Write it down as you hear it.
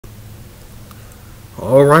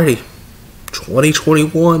Alrighty,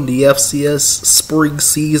 2021, the FCS spring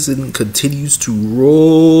season continues to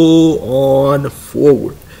roll on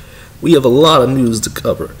forward. We have a lot of news to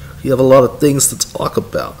cover. We have a lot of things to talk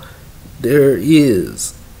about. There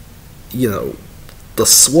is, the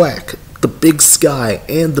SWAC, the Big Sky,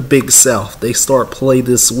 and the Big South. They start play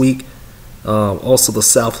this week. Also, the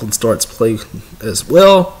Southland starts play as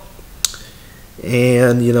well.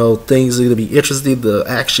 And, things are going to be interesting. The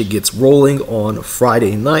action gets rolling on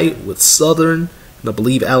Friday night with Southern, and I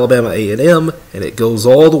believe Alabama A&M, and it goes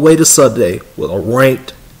all the way to Sunday with a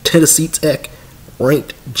ranked Tennessee Tech,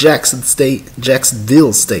 ranked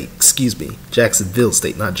Jacksonville State,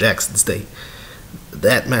 not Jackson State.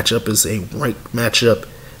 That matchup is a ranked matchup.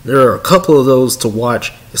 There are a couple of those to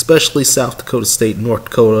watch, especially South Dakota State, North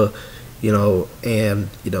Dakota, and,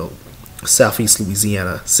 Southeast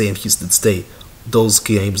Louisiana, Sam Houston State. Those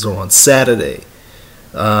games are on Saturday.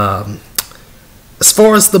 As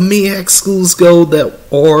far as the MEAC schools go that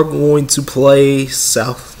are going to play,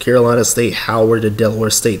 South Carolina State, Howard, and Delaware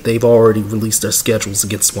State, they've already released their schedules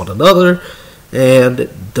against one another. And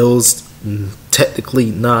those technically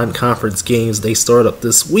non-conference games, they start up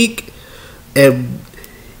this week. And,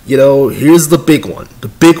 here's the big one. The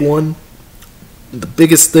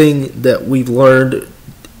biggest thing that we've learned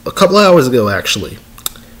a couple hours ago, actually.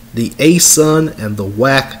 The ASUN and the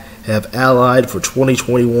WAC have allied for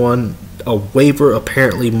 2021. A waiver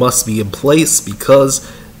apparently must be in place because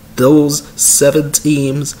those 7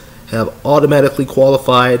 teams have automatically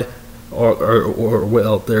qualified,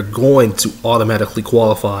 or they're going to automatically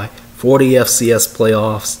qualify for the FCS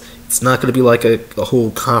playoffs. It's not going to be like a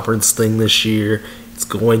whole conference thing this year. It's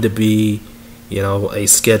going to be, a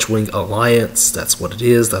scheduling alliance. That's what it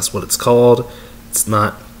is. That's what it's called. It's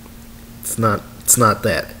not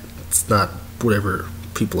that. It's not whatever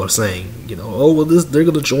people are saying. They're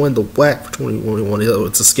going to join the WAC for 2021.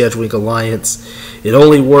 It's a scheduling alliance. It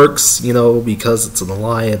only works, because it's an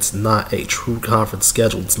alliance, not a true conference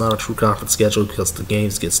schedule. It's not a true conference schedule because the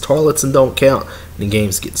games against Tarleton don't count, and the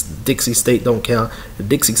games against Dixie State don't count. The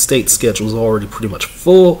Dixie State schedule is already pretty much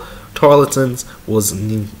full. Tarleton's was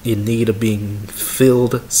in need of being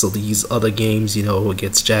filled, so these other games,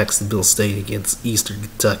 against Jacksonville State, against Eastern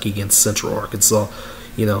Kentucky, against Central Arkansas,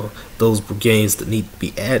 those were games that need to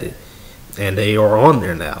be added, and they are on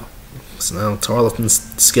there now. So now Tarleton's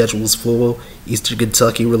schedule is full. Eastern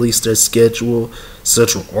Kentucky released their schedule.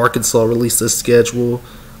 Central Arkansas released their schedule.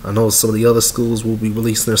 I know some of the other schools will be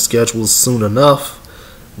releasing their schedules soon enough,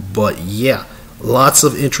 but yeah, lots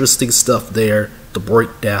of interesting stuff there to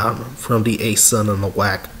break down from the ASUN and the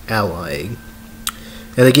WAC allying.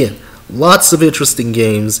 And again, lots of interesting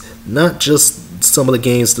games, not just some of the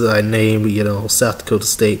games that I named, South Dakota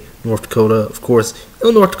State, North Dakota, of course.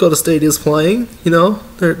 North Dakota State is playing,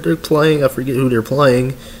 they're playing, I forget who they're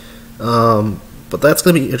playing, but that's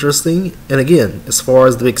going to be interesting. And again, as far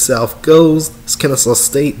as the Big South goes, it's Kennesaw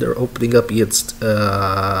State. They're opening up against,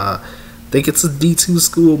 I think it's a D2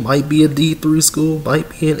 school, might be a D3 school, might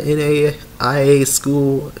be an NAIA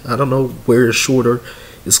school. I don't know where Shorter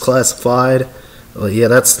is classified. Yeah,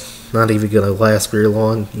 that's not even going to last very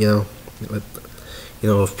long,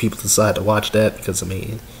 if people decide to watch that, because,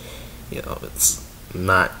 it's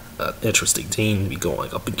not an interesting team to be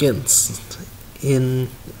going up against in,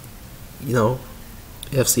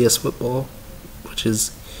 FCS football, which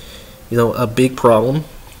is, a big problem.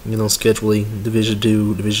 Scheduling Division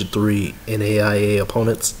II, Division III, NAIA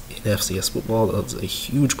opponents in FCS football. That's a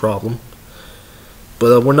huge problem.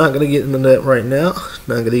 But we're not going to get into that right now.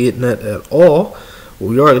 Not going to get into that at all. What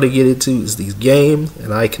we are going to get into is these games,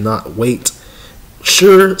 and I cannot wait.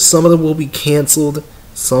 Sure, some of them will be canceled.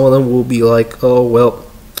 Some of them will be like, oh, well,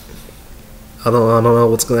 I don't know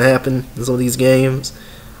what's going to happen in some of these games.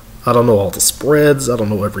 I don't know all the spreads. I don't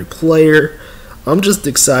know every player. I'm just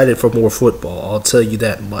excited for more football, I'll tell you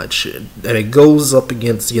that much. And it goes up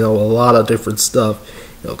against, a lot of different stuff.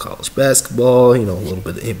 College basketball, a little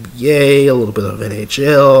bit of NBA, a little bit of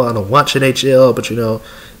NHL. I don't watch NHL, but,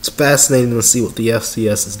 it's fascinating to see what the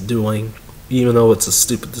FCS is doing, even though it's a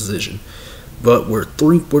stupid decision. But we're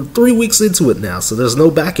three weeks into it now, so there's no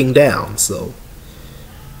backing down. So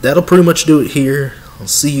that'll pretty much do it here. I'll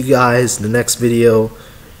see you guys in the next video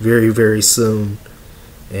very, very soon.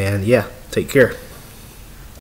 And yeah, take care.